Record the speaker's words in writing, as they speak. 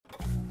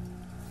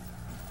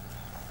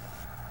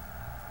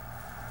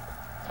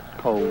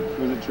cold.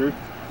 Is it true?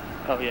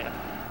 Oh, yeah.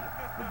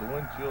 With the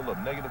wind chill of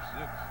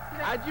 -6.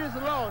 I just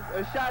lost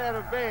a shot at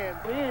a van.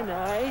 Man,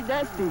 I ain't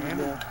that stupid,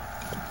 man.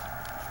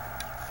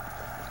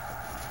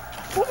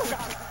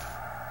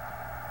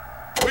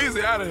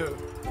 Weezy out of here.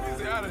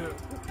 Weezy out of here.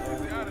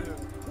 Weezy out of here.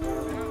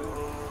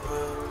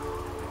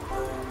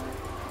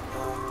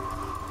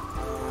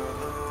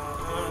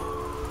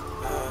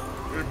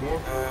 Hey, boy.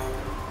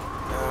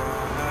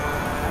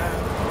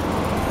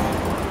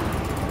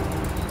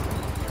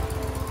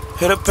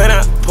 Hit a pen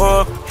out,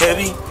 pour up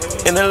heavy.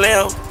 In the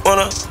lamb on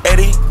a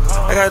 80.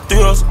 I got 3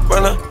 horse,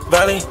 run a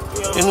valley.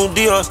 These new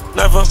Dior's,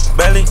 not from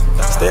Belly.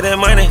 Stay that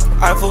money,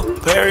 Eiffel,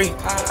 Perry.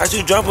 I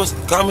shoot jumpers,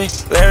 call me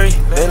Larry.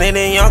 Then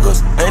they in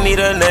Yonkers, I need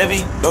a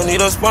Navy. Don't need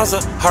a sponsor,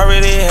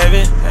 already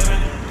heaven.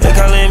 They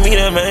calling me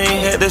the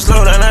main. Had to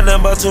slow down, I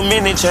done bought too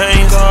many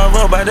chains. Car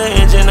roll by the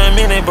engine, a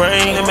minute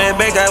brain. The man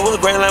back, I was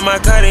great like my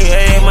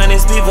Cartier. Money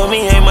speak for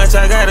me, ain't much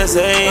I gotta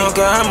say. Don't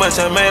care how much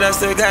I made, I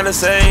still gotta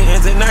say.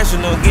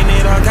 International, getting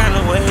it all kind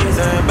of ways.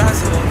 I'm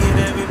ambassador,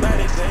 get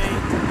everybody paid.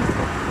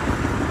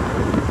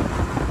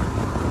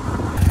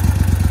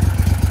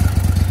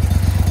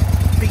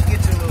 Beat you a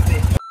little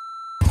bit.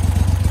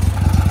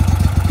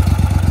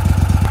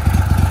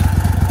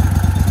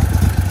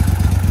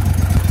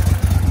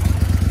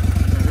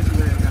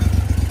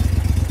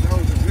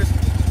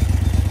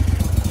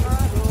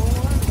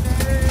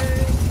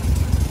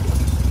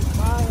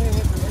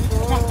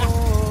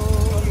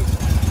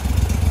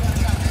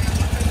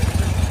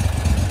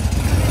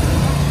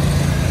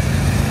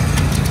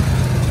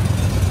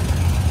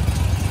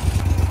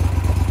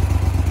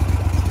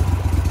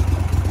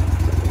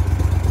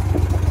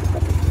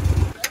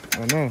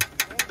 I know.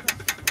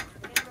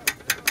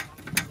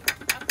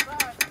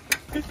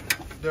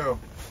 Daryl,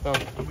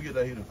 let me get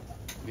that heater.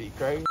 Be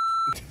crazy.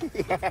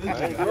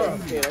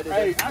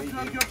 Hey, I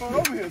jumped up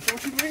over here, so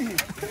what you mean?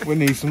 We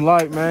need some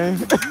light, man.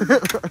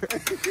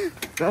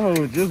 That hoe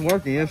was just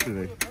working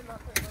yesterday.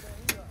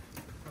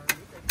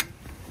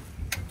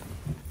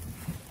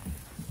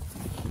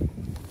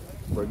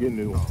 Bro, get a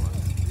new one.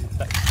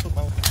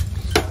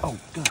 Oh,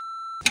 God.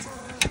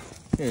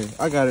 Here,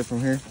 I got it from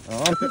here.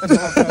 Get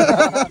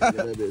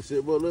that bit.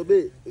 Sit for a little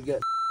bit. You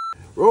got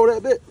roll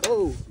that bit.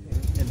 Oh.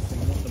 And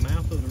from the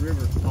mouth of the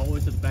river all the way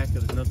to the back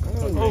of the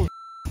nothing. Oh.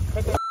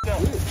 Cut that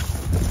out.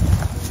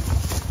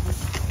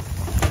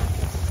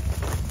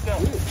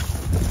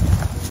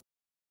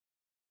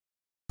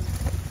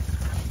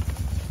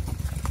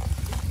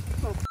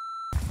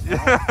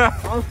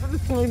 I'm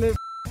just playing that.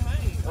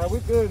 All right, we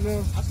good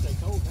now. I stay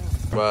cold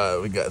now. Right,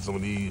 we got some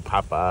of these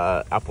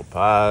Popeye apple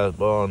pies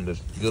on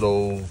this good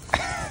old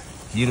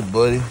heater,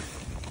 buddy.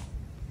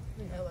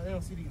 Hell, I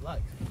don't see these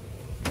lights.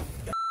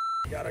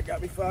 God, I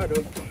got me fired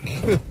up.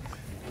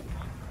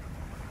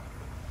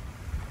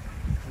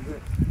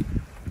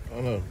 I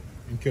don't know. You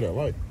can kill that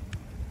light.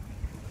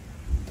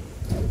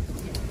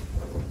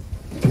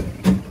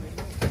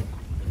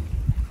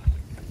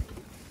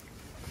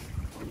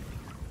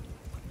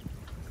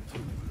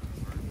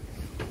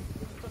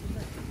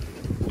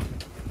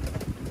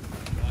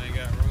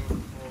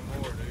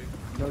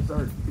 No,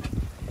 sir.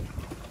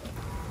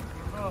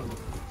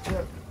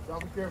 Yeah, y'all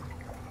be careful.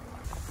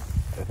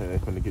 They're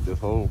finna get this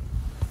hole,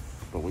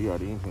 but we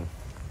already in here.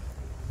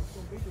 It's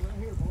gonna beat you right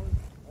here, boys.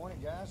 Morning,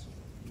 guys.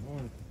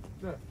 Morning.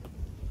 Yeah.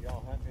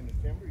 Y'all hunting the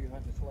timber, you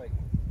hunting this lake?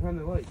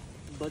 Hunting lake.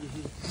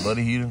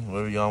 Buddy heater,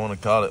 whatever y'all want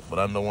to call it. But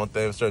I know one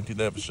thing for certain,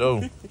 that for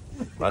sure.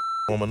 My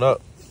warming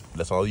up.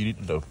 That's all you need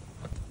to know.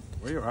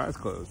 Why are your eyes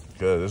closed?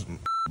 Because it's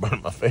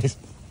burning my face.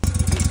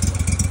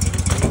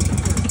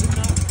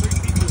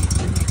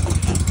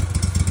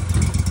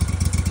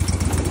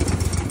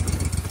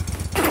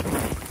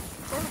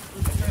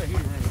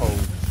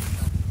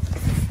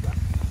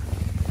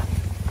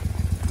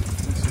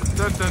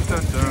 Dun, dun,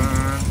 dun,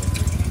 dun.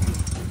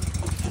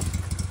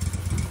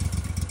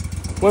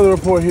 Weather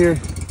report here,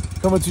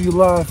 coming to you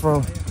live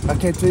from, I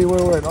can't tell you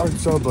where we're at in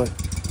Arkansas, but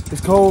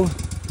it's cold,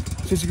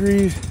 6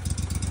 degrees,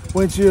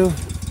 wind chill,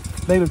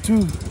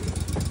 -2.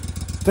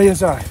 Stay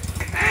inside.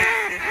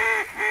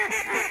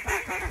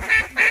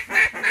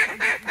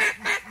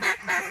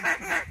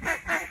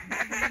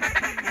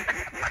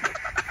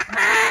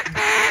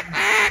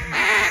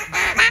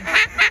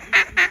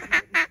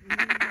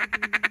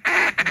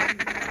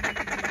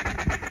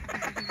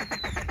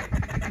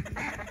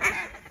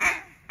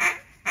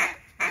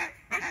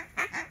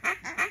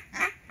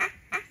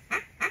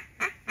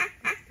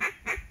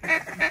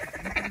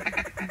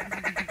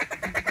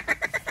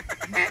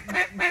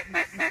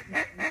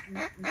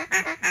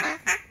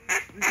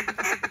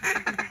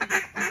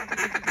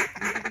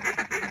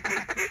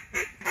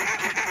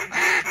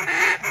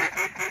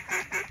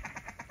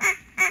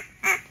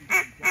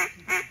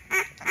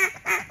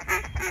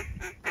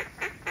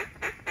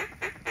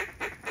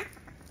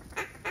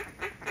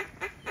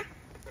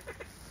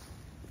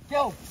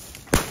 Go!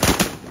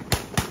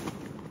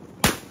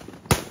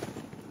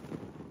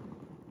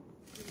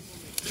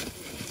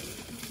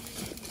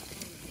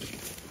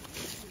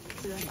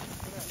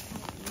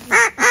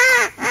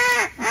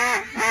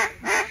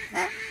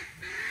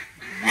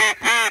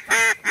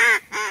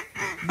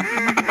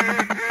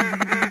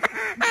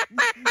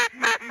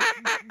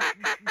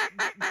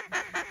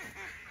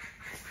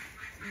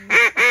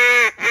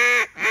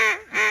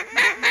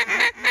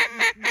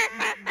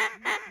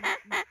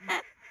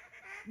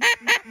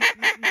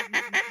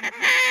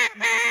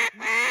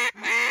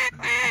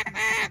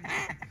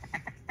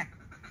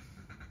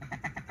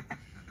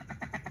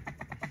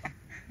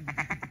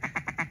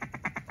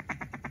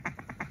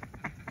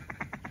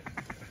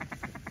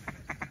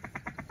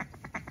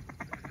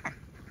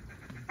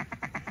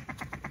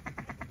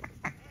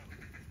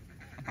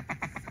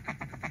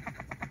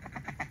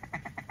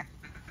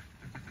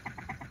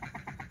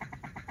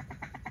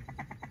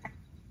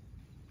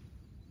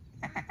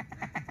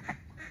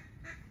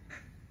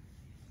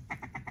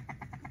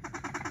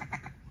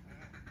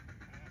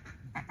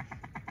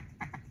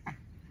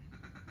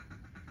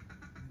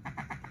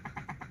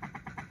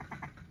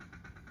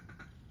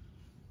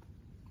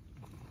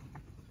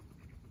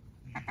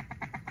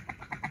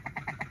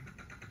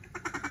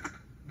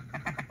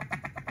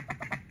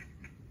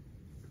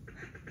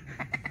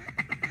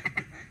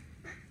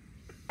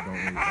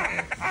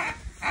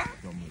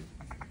 Don't move.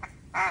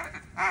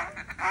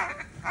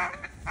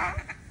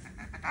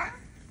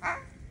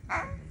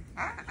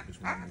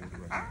 Just one more right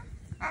here.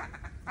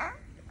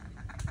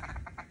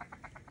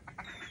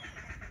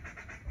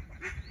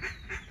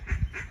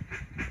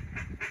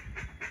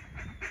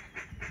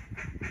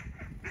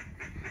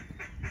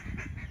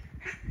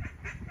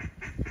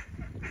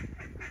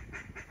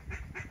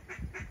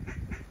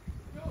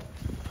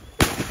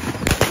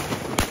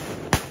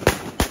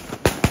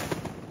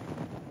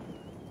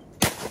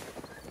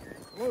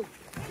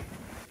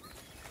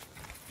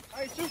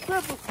 Hey, shoot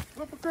cripple.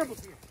 Look for cripple.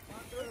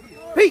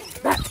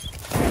 Pete, back.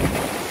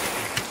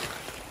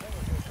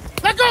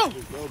 Let go.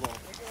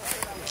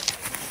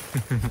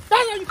 That's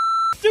how you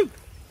shoot.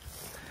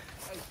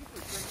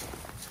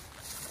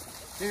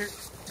 Here.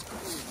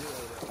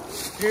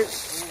 Here.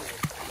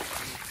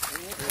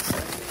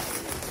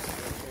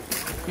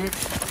 Here.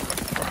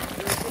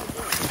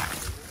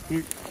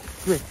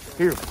 Here.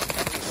 Here.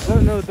 Is that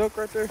another duck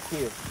right there?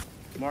 Here.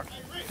 Mark.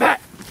 Back.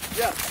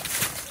 Yeah.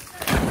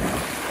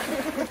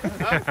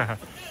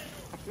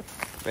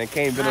 Man,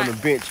 Kane been on the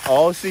bench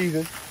all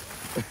season.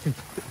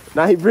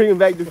 Now he bringing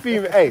back the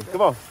female. Hey,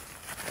 come on.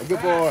 A good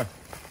boy.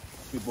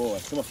 Good boy.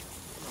 Come on.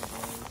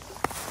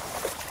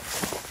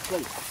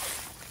 Play.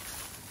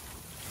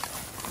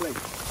 Play.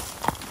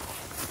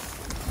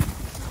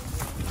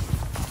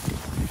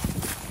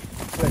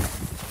 Play.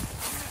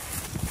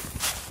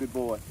 Good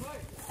boy.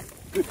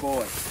 Good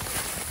boy.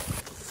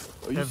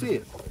 Oh, you see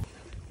it?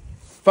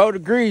 4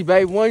 degrees,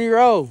 baby. 1 year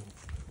old.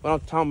 What I'm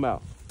talking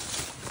about.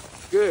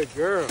 Good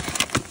girl.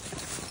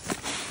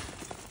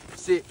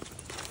 Sit.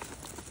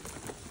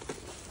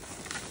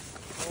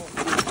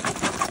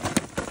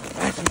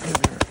 That's a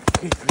good girl.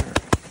 Good girl.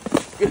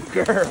 Good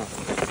girl.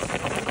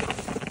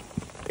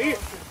 Here.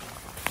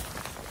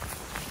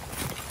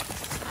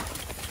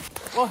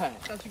 What? I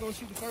thought you gonna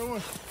shoot the first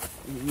one.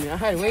 Yeah, I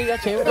had to wait. I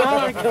can't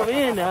come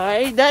in now. I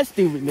ain't that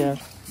stupid now. I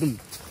think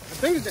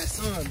it's that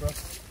sun, bro.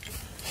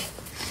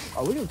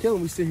 Oh, we don't tell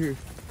him we sit here.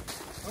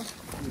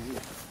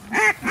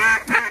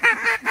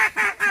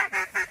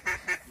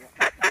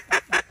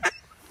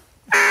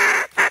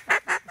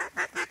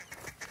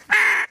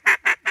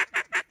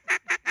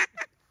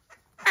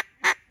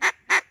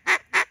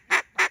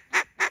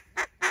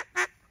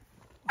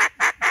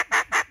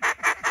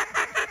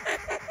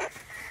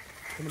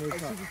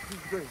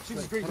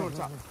 She's green on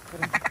top.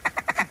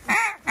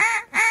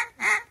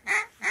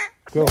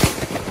 Go.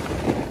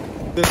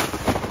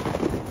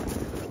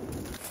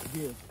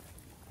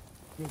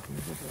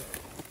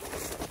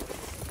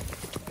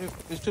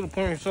 It's to the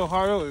point it's so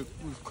hard over, it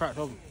was cracked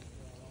open.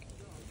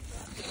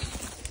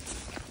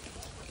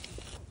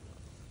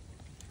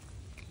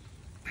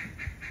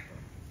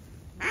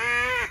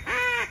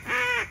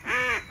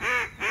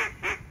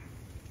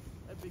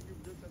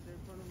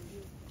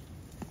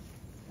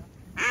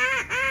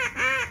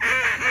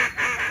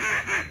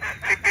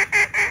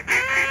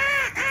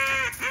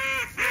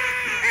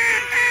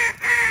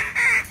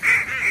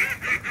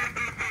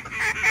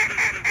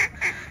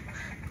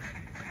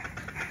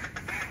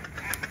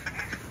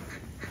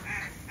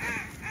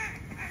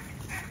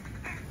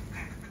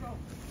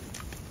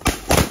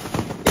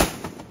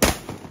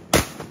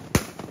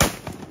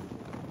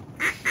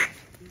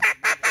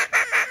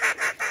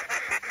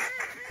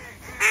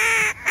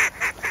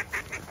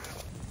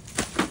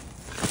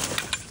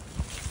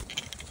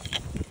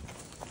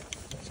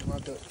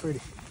 That's pretty.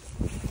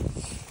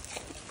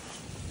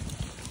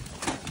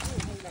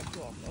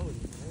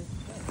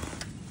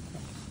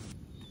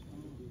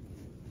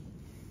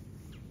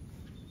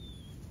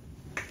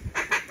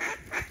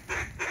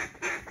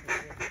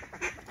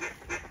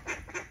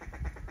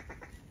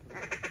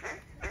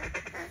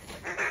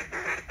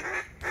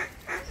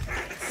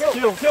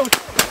 Kill.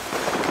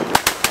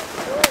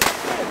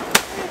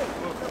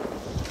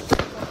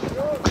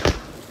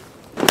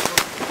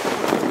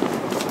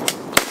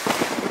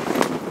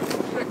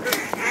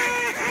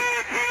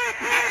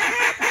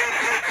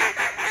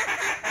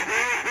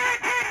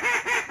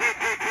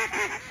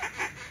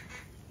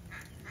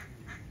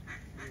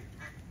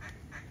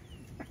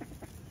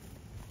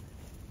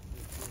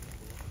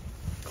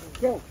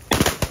 Go.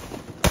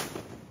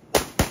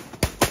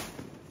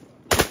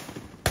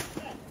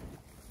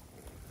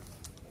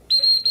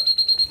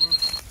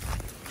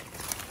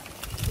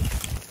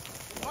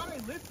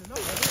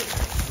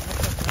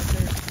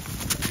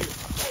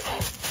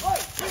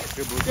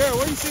 Garrett,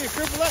 where you see a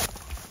cripple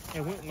at?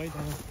 It went way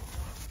down.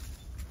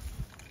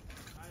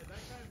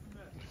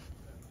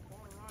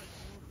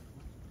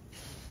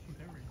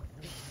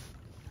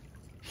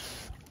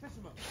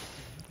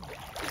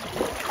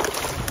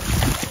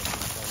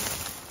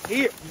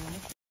 Here.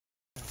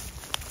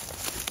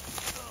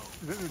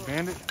 Is this a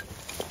bandit?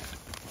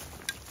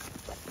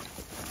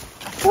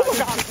 Oh my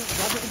god!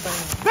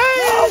 Bam!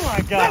 Oh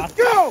my god! Let's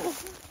go!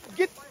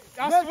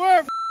 I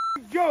swear,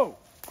 go!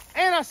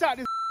 And I shot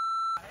this.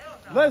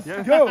 Let's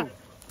go!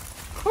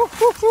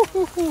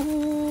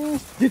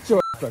 Get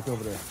your ass back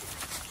over there.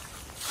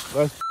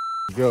 Let's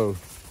go.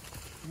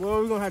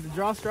 Boy, we're gonna have to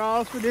draw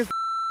straws for this.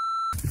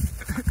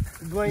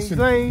 Bling,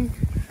 bling.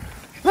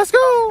 Let's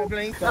go.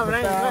 These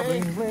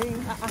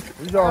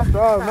all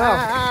stars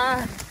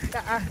now.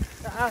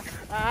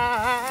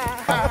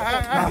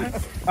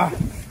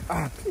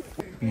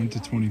 One to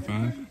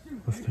 25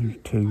 Let's do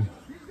 2.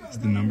 is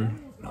the number.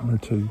 Number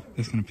 2.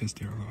 That's gonna piss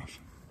Daryl off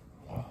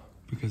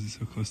because it's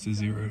so close to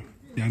 0.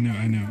 Yeah, I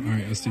know. All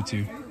right, let's do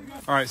 2.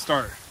 All right,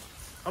 start.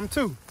 I'm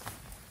 2.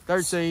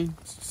 13.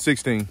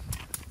 16.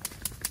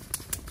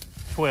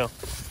 12.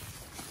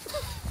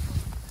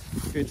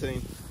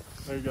 15.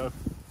 There you go.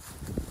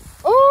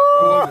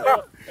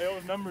 Oh! It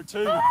was number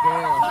 2.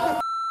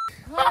 How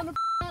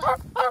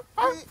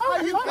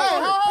you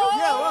playing?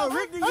 Yeah, well,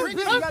 Rick, you got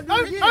to do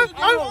it again.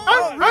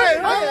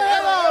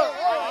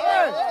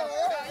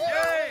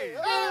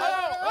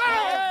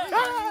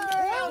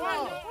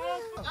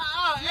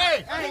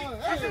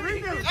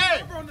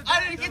 I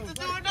didn't get to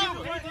do it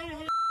number.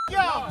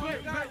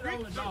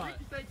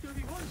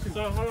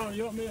 So hold on,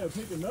 you want me to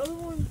pick another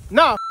one?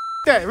 No,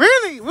 that.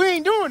 Really? We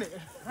ain't doing it.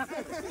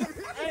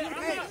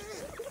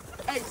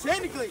 Hey,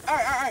 technically, all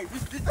right.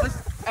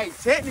 Hey,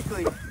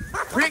 technically,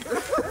 Rick,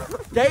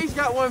 Gage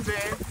got 1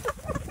 band.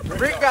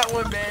 Rick got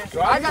 1 band.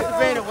 I got the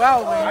band of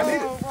Wild Wings.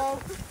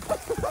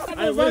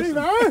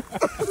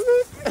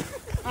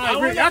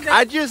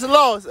 I just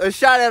lost a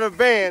shot at a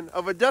band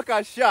of a duck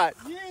I shot.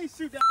 You ain't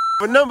shoot that.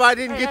 But number I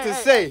didn't get to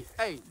say.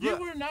 Hey, you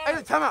were not.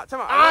 Hey, time out.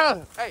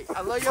 Hey,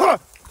 I love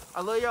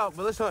y'all,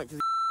 but let's hunt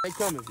because they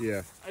coming.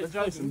 Yeah. Hey,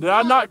 Jason, did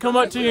I not come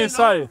up to you and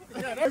say?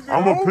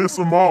 I'm gonna piss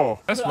them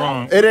off. That's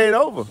wrong. It ain't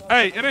over.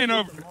 Hey, it ain't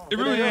over. It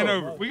really ain't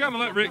over. We gotta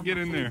let Rick get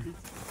in there.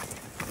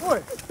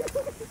 What?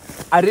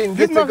 I didn't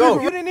get to go.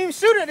 You didn't even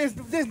shoot at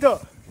this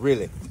duck.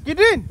 Really? You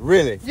didn't.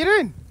 Really? You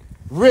didn't.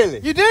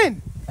 Really? You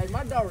didn't. Hey,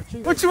 my dog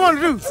retrieved. What you want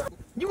to do?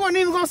 You wasn't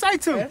even gonna say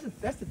 2.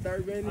 That's the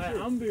 3rd band. Hey,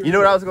 You know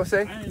what I was gonna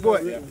say?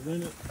 What?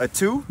 A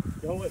 2?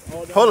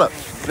 Hold up.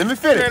 Let me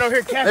finish. Man,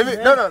 here,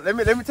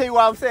 Let me tell you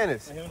why I'm saying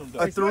this.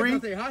 A 3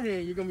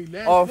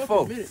 or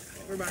 4.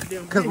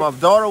 Because my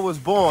daughter was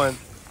born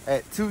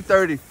at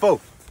 2:34.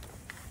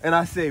 And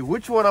I say,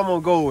 which one I'm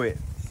gonna go with?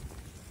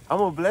 I'm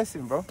gonna bless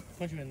him, bro.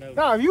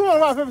 Nah, if you want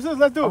to rock, paper, scissors,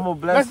 let's do it. I'm gonna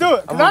bless Let's do him.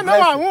 it. Cause I know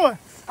I won.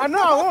 I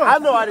know I won. I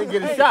know I didn't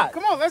get a shot.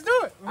 Come on, let's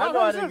do it. I know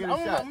I didn't get a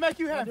I'm shot. gonna make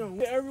you happy.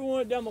 Everyone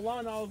went down the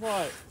line, I was like,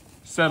 I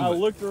Settle it.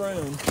 looked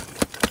around.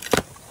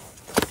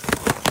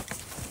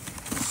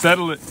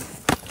 Settle it.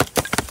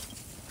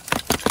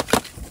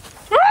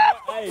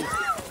 Hey,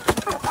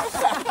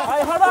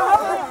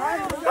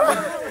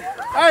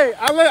 Hey,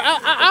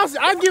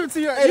 I'll give it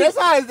to you. Hey,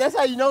 that's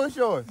how you know it's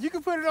yours. You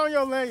can put it on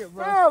your lanyard,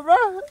 bro. Yeah,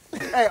 bro.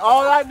 Hey,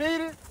 all I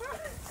needed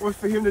was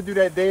for him to do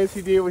that dance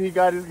he did when he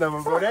got his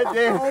number, bro. That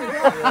dance.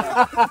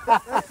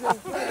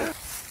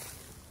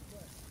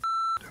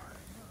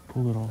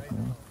 Pull it off,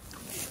 man.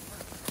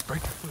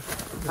 Break your foot.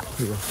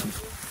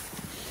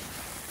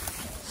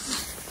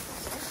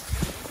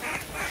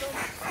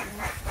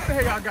 What the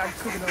hell y'all got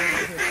cooking over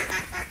here?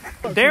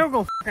 Daryl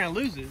gonna f***ing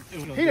lose it.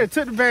 He done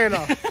took the band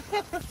off.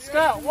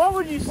 Scott, why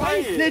would you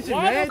say it? Snitching,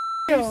 Why man.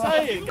 the f*** you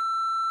say it?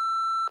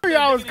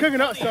 Y'all was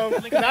cooking up so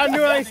I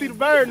knew I ain't see the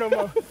bird no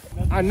more.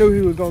 I knew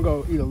he was gonna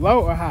go either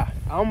low or high.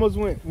 I almost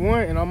went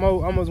 1 and I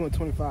almost went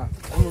 25.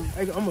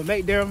 I'm gonna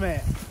make Daryl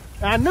mad.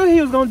 I knew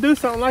he was gonna do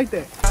something like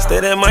that. Stay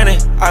that money,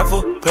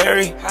 Eiffel,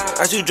 Perry.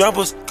 I shoot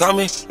jumpers, call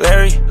me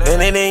Larry.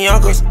 Then it in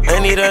Yonkers,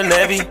 ain't need a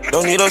Navy.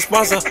 Don't need a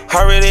sponsor,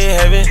 already in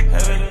heaven.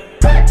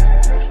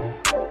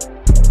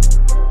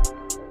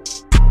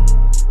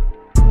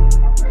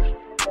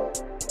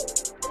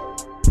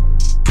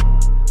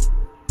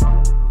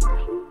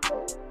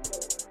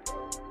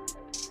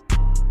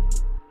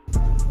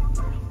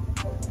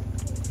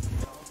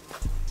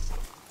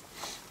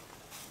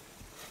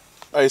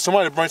 Hey,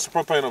 somebody bring some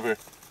propane over here.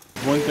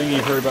 One thing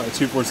you heard about the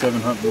 247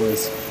 Hunt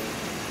Boys.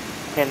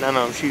 Can't none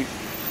of them shoot.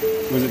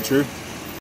 Was it true?